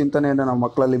ವಿಮರ್ಶಾತ್ಮಕ ಚಿಂತನೆಯನ್ನು ನಾವು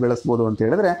ಮಕ್ಕಳಲ್ಲಿ ಬೆಳೆಸ್ಬೋದು ಅಂತ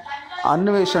ಹೇಳಿದ್ರೆ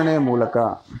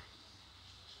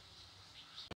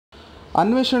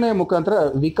ಅನ್ವೇಷಣೆಯ ಮುಖಾಂತರ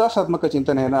ವಿಕಾಸಾತ್ಮಕ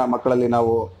ಚಿಂತನೆಯನ್ನು ಮಕ್ಕಳಲ್ಲಿ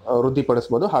ನಾವು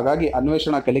ವೃದ್ಧಿಪಡಿಸ್ಬೋದು. ಹಾಗಾಗಿ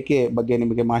ಅನ್ವೇಷಣಾ ಕಲಿಕೆ ಬಗ್ಗೆ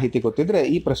ನಿಮಗೆ ಮಾಹಿತಿ ಗೊತ್ತಿದ್ದರೆ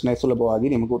ಈ ಪ್ರಶ್ನೆ ಸುಲಭವಾಗಿ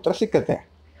ನಿಮಗೆ ಉತ್ತರ ಸಿಕ್ಕತ್ತೆ.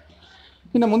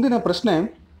 ಇನ್ನು ಮುಂದಿನ ಪ್ರಶ್ನೆ,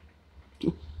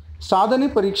 ಸಾಧನೆ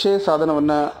ಪರೀಕ್ಷೆ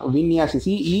ಸಾಧನವನ್ನು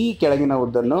ವಿನ್ಯಾಸಿಸಿ ಈ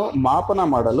ಕೆಳಗಿನವುದನ್ನು ಮಾಪನ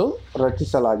ಮಾಡಲು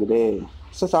ರಚಿಸಲಾಗಿದೆ.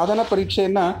 ಸೊ ಸಾಧನ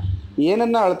ಪರೀಕ್ಷೆಯನ್ನು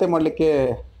ಏನನ್ನು ಅಳತೆ ಮಾಡಲಿಕ್ಕೆ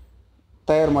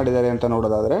ತಯಾರು ಮಾಡಿದ್ದಾರೆ ಅಂತ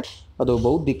ನೋಡೋದಾದರೆ ಅದು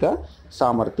ಬೌದ್ಧಿಕ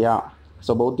ಸಾಮರ್ಥ್ಯ.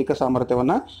 ಸೊ ಬೌದ್ಧಿಕ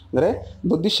ಸಾಮರ್ಥ್ಯವನ್ನು ಅಂದರೆ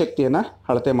ಬುದ್ಧಿಶಕ್ತಿಯನ್ನು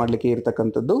ಅಳತೆ ಮಾಡಲಿಕ್ಕೆ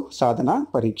ಇರತಕ್ಕಂಥದ್ದು ಸಾಧನ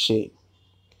ಪರೀಕ್ಷೆ.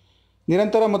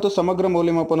 ನಿರಂತರ ಮತ್ತು ಸಮಗ್ರ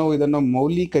ಮೌಲ್ಯಮಾಪನವು ಇದನ್ನು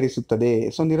ಮೌಲ್ಯೀಕರಿಸುತ್ತದೆ.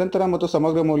 ಸೊ ನಿರಂತರ ಮತ್ತು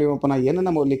ಸಮಗ್ರ ಮೌಲ್ಯಮಾಪನ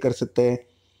ಏನನ್ನು ಮೌಲ್ಯೀಕರಿಸುತ್ತೆ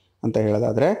ಅಂತ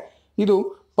ಹೇಳೋದಾದರೆ ಇದು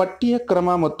ಪಠ್ಯ ಕ್ರಮ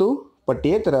ಮತ್ತು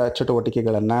ಪಠ್ಯೇತರ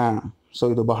ಚಟುವಟಿಕೆಗಳನ್ನು. ಸೊ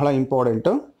ಇದು ಬಹಳ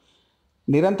ಇಂಪಾರ್ಟೆಂಟು.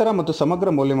 ನಿರಂತರ ಮತ್ತು ಸಮಗ್ರ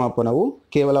ಮೌಲ್ಯಮಾಪನವು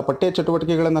ಕೇವಲ ಪಠ್ಯ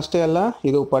ಚಟುವಟಿಕೆಗಳನ್ನಷ್ಟೇ ಅಲ್ಲ,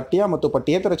 ಇದು ಪಠ್ಯ ಮತ್ತು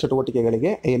ಪಠ್ಯೇತರ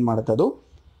ಚಟುವಟಿಕೆಗಳಿಗೆ ಏನು ಮಾಡುತ್ತೆ? ಅದು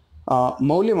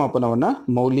ಮೌಲ್ಯಮಾಪನವನ್ನು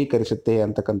ಮೌಲ್ಯೀಕರಿಸುತ್ತೆ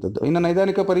ಅಂತಕ್ಕಂಥದ್ದು. ಇನ್ನು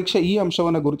ನೈದಾನಿಕ ಪರೀಕ್ಷೆ ಈ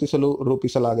ಅಂಶವನ್ನು ಗುರುತಿಸಲು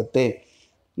ರೂಪಿಸಲಾಗುತ್ತೆ.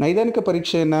 ನೈದಾನಿಕ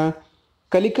ಪರೀಕ್ಷೆಯನ್ನು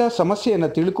ಕಲಿಕಾ ಸಮಸ್ಯೆಯನ್ನು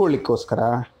ತಿಳ್ಕೊಳ್ಳಿಕ್ಕೋಸ್ಕರ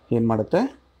ಏನು ಮಾಡುತ್ತೆ?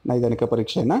 ನೈದಾನಿಕ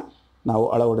ಪರೀಕ್ಷೆಯನ್ನು ನಾವು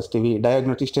ಅಳವಡಿಸ್ತೀವಿ.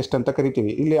 ಡಯಾಗ್ನೋಸ್ಟಿಕ್ ಟೆಸ್ಟ್ ಅಂತ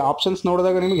ಕರಿತೀವಿ. ಇಲ್ಲಿ ಆಪ್ಷನ್ಸ್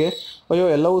ನೋಡಿದಾಗ ನಿಮಗೆ ಅಯ್ಯೋ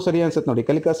ಎಲ್ಲವೂ ಸರಿ ಅನ್ಸುತ್ತೆ ನೋಡಿ.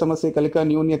 ಕಲಿಕಾ ಸಮಸ್ಯೆ, ಕಲಿಕಾ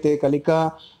ನ್ಯೂನ್ಯತೆ, ಕಲಿಕಾ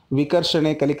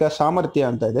ವಿಕರ್ಷಣೆ, ಕಲಿಕಾ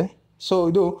ಸಾಮರ್ಥ್ಯ ಅಂತ ಇದೆ. ಸೊ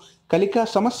ಇದು ಕಲಿಕಾ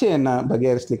ಸಮಸ್ಯೆಯನ್ನು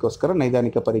ಬಗೆಹರಿಸಲಿಕ್ಕೋಸ್ಕರ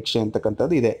ನೈದಾನಿಕ ಪರೀಕ್ಷೆ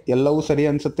ಅಂತಕ್ಕಂಥದ್ದು ಇದೆ. ಎಲ್ಲವೂ ಸರಿ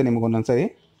ಅನಿಸುತ್ತೆ ನಿಮಗೊಂದೊಂದ್ಸರಿ.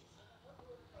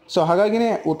 ಸೊ ಹಾಗಾಗಿನೇ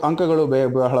ಅಂಕಗಳು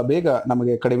ಬಹಳ ಬೇಗ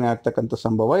ನಮಗೆ ಕಡಿಮೆ ಆಗ್ತಕ್ಕಂಥ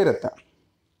ಸಂಭವ ಇರುತ್ತೆ.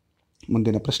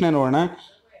 ಮುಂದಿನ ಪ್ರಶ್ನೆ ನೋಡೋಣ.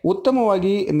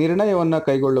 ಉತ್ತಮವಾಗಿ ನಿರ್ಣಯವನ್ನು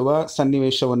ಕೈಗೊಳ್ಳುವ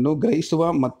ಸನ್ನಿವೇಶವನ್ನು ಗ್ರಹಿಸುವ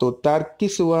ಮತ್ತು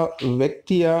ತಾರ್ಕಿಸುವ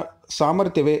ವ್ಯಕ್ತಿಯ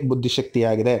ಸಾಮರ್ಥ್ಯವೇ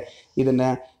ಬುದ್ಧಿಶಕ್ತಿಯಾಗಿದೆ. ಇದನ್ನು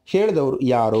ಹೇಳಿದವರು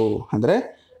ಯಾರು ಅಂದರೆ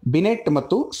ಬಿನೆಟ್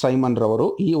ಮತ್ತು ಸೈಮನ್ ರವರು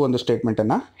ಈ ಒಂದು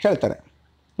ಸ್ಟೇಟ್ಮೆಂಟನ್ನು ಹೇಳ್ತಾರೆ.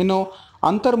 ಇನ್ನು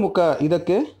ಅಂತರ್ಮುಖ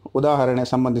ಇದಕ್ಕೆ ಉದಾಹರಣೆ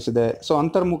ಸಂಬಂಧಿಸಿದೆ. ಸೊ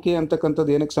ಅಂತರ್ಮುಖಿ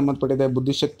ಅಂತಕ್ಕಂಥದ್ದು ಏನಕ್ಕೆ ಸಂಬಂಧಪಟ್ಟಿದೆ?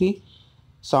 ಬುದ್ಧಿಶಕ್ತಿ,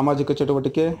 ಸಾಮಾಜಿಕ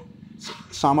ಚಟುವಟಿಕೆ,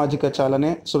 ಸಾಮಾಜಿಕ ಚಾಲನೆ,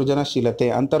 ಸೃಜನಶೀಲತೆ.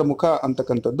 ಅಂತರ್ಮುಖ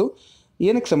ಅಂತಕ್ಕಂಥದ್ದು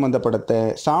ಏನಕ್ಕೆ ಸಂಬಂಧಪಡುತ್ತೆ?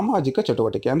 ಸಾಮಾಜಿಕ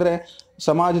ಚಟುವಟಿಕೆ ಅಂದರೆ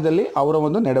ಸಮಾಜದಲ್ಲಿ ಅವರ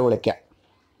ಒಂದು ನಡವಳಿಕೆ.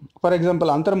 ಫಾರ್ ಎಕ್ಸಾಂಪಲ್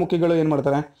ಅಂತರ್ಮುಖಿಗಳು ಏನು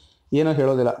ಮಾಡ್ತಾರೆ? ಏನೋ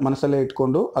ಹೇಳೋದಿಲ್ಲ, ಮನಸ್ಸಲ್ಲೇ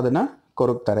ಇಟ್ಕೊಂಡು ಅದನ್ನು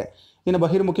ಕೊರಗ್ತಾರೆ. ಇನ್ನು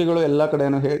ಬಹಿರ್ಮುಖಿಗಳು ಎಲ್ಲ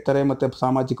ಕಡೆಯೂ ಹೇಳ್ತಾರೆ ಮತ್ತು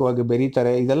ಸಾಮಾಜಿಕವಾಗಿ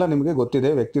ಬೆರೀತಾರೆ. ಇದೆಲ್ಲ ನಿಮಗೆ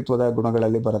ಗೊತ್ತಿದೆ, ವ್ಯಕ್ತಿತ್ವದ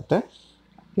ಗುಣಗಳಲ್ಲಿ ಬರುತ್ತೆ.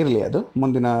 ಇರಲಿ, ಅದು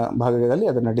ಮುಂದಿನ ಭಾಗಗಳಲ್ಲಿ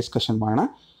ಅದನ್ನು ಡಿಸ್ಕಷನ್ ಮಾಡೋಣ.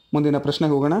 ಮುಂದಿನ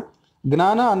ಪ್ರಶ್ನೆಗೆ ಹೋಗೋಣ.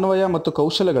 ಜ್ಞಾನ, ಅನ್ವಯ ಮತ್ತು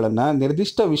ಕೌಶಲಗಳನ್ನು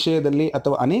ನಿರ್ದಿಷ್ಟ ವಿಷಯದಲ್ಲಿ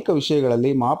ಅಥವಾ ಅನೇಕ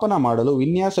ವಿಷಯಗಳಲ್ಲಿ ಮಾಪನ ಮಾಡಲು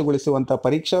ವಿನ್ಯಾಸಗೊಳಿಸುವಂಥ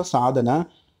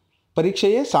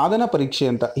ಪರೀಕ್ಷೆಯೇ ಸಾಧನ ಪರೀಕ್ಷೆ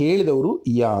ಅಂತ ಹೇಳಿದವರು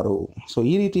ಯಾರು? ಸೊ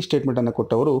ಈ ರೀತಿ ಸ್ಟೇಟ್ಮೆಂಟನ್ನು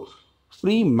ಕೊಟ್ಟವರು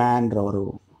ಫ್ರೀ ಮ್ಯಾನ್ ರವರು.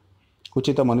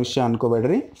 ಉಚಿತ ಮನುಷ್ಯ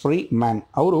ಅನ್ಕೋಬೇಡ್ರಿ, ಫ್ರೀ ಮ್ಯಾನ್.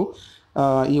 ಅವರು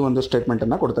ಈ ಒಂದು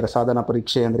ಸ್ಟೇಟ್ಮೆಂಟನ್ನು ಕೊಡ್ತಾರೆ. ಸಾಧನಾ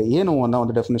ಪರೀಕ್ಷೆ ಅಂದರೆ ಏನು ಅನ್ನೋ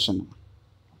ಒಂದು ಡೆಫಿನೇಷನ್.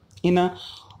 ಇನ್ನು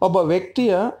ಒಬ್ಬ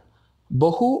ವ್ಯಕ್ತಿಯ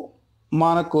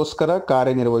ಬಹುಮಾನಕ್ಕೋಸ್ಕರ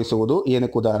ಕಾರ್ಯನಿರ್ವಹಿಸುವುದು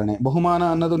ಏನಕ್ಕೆ ಉದಾಹರಣೆ? ಬಹುಮಾನ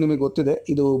ಅನ್ನೋದು ನಿಮಗೆ ಗೊತ್ತಿದೆ,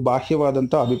 ಇದು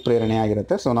ಬಾಹ್ಯವಾದಂಥ ಅಭಿಪ್ರೇರಣೆ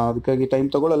ಆಗಿರುತ್ತೆ. ಸೊ ನಾನು ಅದಕ್ಕಾಗಿ ಟೈಮ್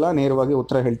ತಗೊಳ್ಳಲ್ಲ, ನೇರವಾಗಿ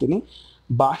ಉತ್ತರ ಹೇಳ್ತೀನಿ.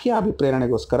 ಬಾಹ್ಯ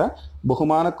ಅಭಿಪ್ರೇರಣೆಗೋಸ್ಕರ,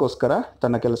 ಬಹುಮಾನಕ್ಕೋಸ್ಕರ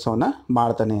ತನ್ನ ಕೆಲಸವನ್ನು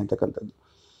ಮಾಡ್ತಾನೆ ಅಂತಕ್ಕಂಥದ್ದು.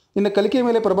 ಇನ್ನು ಕಲಿಕೆ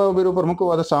ಮೇಲೆ ಪ್ರಭಾವ ಬೀರುವ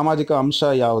ಪ್ರಮುಖವಾದ ಸಾಮಾಜಿಕ ಅಂಶ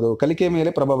ಯಾವುದು? ಕಲಿಕೆ ಮೇಲೆ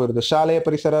ಪ್ರಭಾವ ಬೀರುವುದು ಶಾಲೆಯ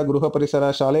ಪರಿಸರ, ಗೃಹ ಪರಿಸರ,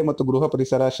 ಶಾಲೆ ಮತ್ತು ಗೃಹ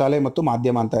ಪರಿಸರ, ಶಾಲೆ ಮತ್ತು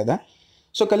ಮಾಧ್ಯಮ ಅಂತ ಇದೆ.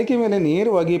 ಸೊ ಕಲಿಕೆ ಮೇಲೆ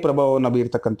ನೇರವಾಗಿ ಪ್ರಭಾವವನ್ನು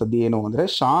ಬೀರ್ತಕ್ಕಂಥದ್ದು ಏನು ಅಂದರೆ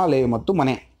ಶಾಲೆ ಮತ್ತು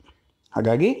ಮನೆ.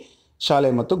 ಹಾಗಾಗಿ ಶಾಲೆ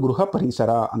ಮತ್ತು ಗೃಹ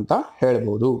ಪರಿಸರ ಅಂತ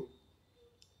ಹೇಳ್ಬೋದು.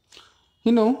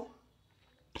 ಇನ್ನು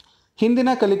ಹಿಂದಿನ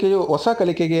ಕಲಿಕೆಯು ಹೊಸ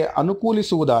ಕಲಿಕೆಗೆ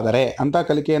ಅನುಕೂಲಿಸುವುದಾದರೆ, ಅಂಥ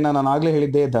ಕಲಿಕೆಯನ್ನು ನಾನು ಆಗಲೇ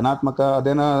ಹೇಳಿದ್ದೆ ಧನಾತ್ಮಕ,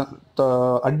 ಅದೇನ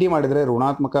ಅಡ್ಡಿ ಮಾಡಿದರೆ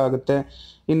ಋಣಾತ್ಮಕ ಆಗುತ್ತೆ.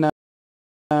 ಇನ್ನು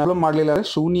ಮಾಡಲಿಲ್ಲ ಅಂದರೆ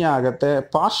ಶೂನ್ಯ ಆಗುತ್ತೆ.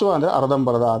 ಪಾರ್ಶ್ವ ಅಂದರೆ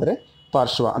ಅರ್ಧಂಬರ್ಧ ಆದರೆ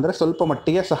ಪಾರ್ಶ್ವ ಅಂದರೆ ಸ್ವಲ್ಪ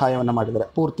ಮಟ್ಟಿಗೆ ಸಹಾಯವನ್ನು ಮಾಡಿದರೆ,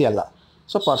 ಪೂರ್ತಿ ಅಲ್ಲ.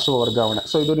 ಸೊ ಪಾರ್ಶ್ವ ವರ್ಗಾವಣೆ.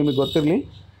 ಸೊ ಇದು ನಿಮಗೆ ಗೊತ್ತಿರಲಿ.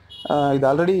 ಇದು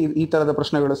ಆಲ್ರೆಡಿ ಈ ಥರದ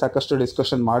ಪ್ರಶ್ನೆಗಳು ಸಾಕಷ್ಟು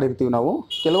ಡಿಸ್ಕಷನ್ ಮಾಡಿರ್ತೀವಿ ನಾವು.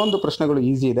 ಕೆಲವೊಂದು ಪ್ರಶ್ನೆಗಳು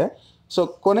ಈಸಿ ಇದೆ. ಸೊ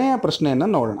ಕೊನೆಯ ಪ್ರಶ್ನೆಯನ್ನು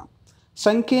ನೋಡೋಣ.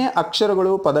 ಸಂಖ್ಯೆ,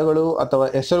 ಅಕ್ಷರಗಳು, ಪದಗಳು ಅಥವಾ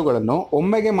ಹೆಸರುಗಳನ್ನು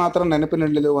ಒಮ್ಮೆಗೆ ಮಾತ್ರ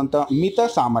ನೆನಪಿನಲ್ಲಿರುವಂಥ ಮಿತ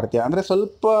ಸಾಮರ್ಥ್ಯ ಅಂದರೆ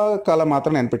ಸ್ವಲ್ಪ ಕಾಲ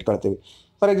ಮಾತ್ರ ನೆನಪಿಟ್ಕೊಳ್ತೀವಿ.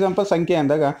 ಫಾರ್ ಎಕ್ಸಾಂಪಲ್ ಸಂಖ್ಯೆ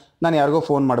ಅಂದಾಗ ನಾನು ಯಾರಿಗೋ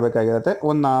ಫೋನ್ ಮಾಡಬೇಕಾಗಿರುತ್ತೆ,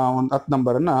 ಒಂದು 10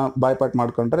 ನಂಬರನ್ನು ಬಾಯ್ಪಾಟ್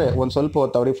ಮಾಡ್ಕೊಂಡ್ರೆ ಒಂದು ಸ್ವಲ್ಪ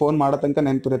ಹೊತ್ತು ಅವ್ರಿಗೆ ಫೋನ್ ಮಾಡೋ ತನಕ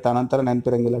ನೆನಪಿರುತ್ತೆ, ಅನಂತರ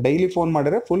ನೆನಪಿರಂಗಿಲ್ಲ. ಡೈಲಿ ಫೋನ್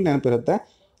ಮಾಡಿದ್ರೆ ಫುಲ್ ನೆನಪಿರುತ್ತೆ.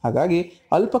 ಹಾಗಾಗಿ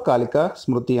ಅಲ್ಪಕಾಲಿಕ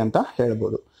ಸ್ಮೃತಿ ಅಂತ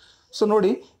ಹೇಳ್ಬೋದು. ಸೊ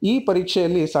ನೋಡಿ, ಈ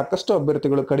ಪರೀಕ್ಷೆಯಲ್ಲಿ ಸಾಕಷ್ಟು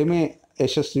ಅಭ್ಯರ್ಥಿಗಳು ಕಡಿಮೆ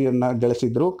ಯಶಸ್ವಿಯನ್ನು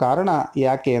ಗಳಿಸಿದ್ರು. ಕಾರಣ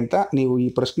ಯಾಕೆ ಅಂತ ನೀವು ಈ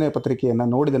ಪ್ರಶ್ನೆ ಪತ್ರಿಕೆಯನ್ನು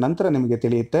ನೋಡಿದ ನಂತರ ನಿಮಗೆ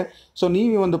ತಿಳಿಯುತ್ತೆ. ಸೊ ನೀವು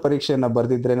ಈ ಒಂದು ಪರೀಕ್ಷೆಯನ್ನು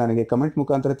ಬರೆದಿದ್ದರೆ ನನಗೆ ಕಮೆಂಟ್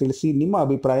ಮುಖಾಂತರ ತಿಳಿಸಿ ನಿಮ್ಮ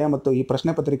ಅಭಿಪ್ರಾಯ ಮತ್ತು ಈ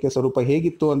ಪ್ರಶ್ನೆ ಪತ್ರಿಕೆ ಸ್ವರೂಪ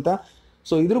ಹೇಗಿತ್ತು ಅಂತ.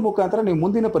 ಸೊ ಇದ್ರ ಮುಖಾಂತರ ನೀವು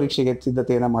ಮುಂದಿನ ಪರೀಕ್ಷೆಗೆ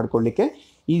ಸಿದ್ಧತೆಯನ್ನು ಮಾಡಿಕೊಳ್ಳಿಕ್ಕೆ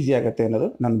ಈಸಿ ಆಗುತ್ತೆ ಅನ್ನೋದು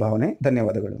ನನ್ನ ಭಾವನೆ.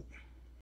 ಧನ್ಯವಾದಗಳು.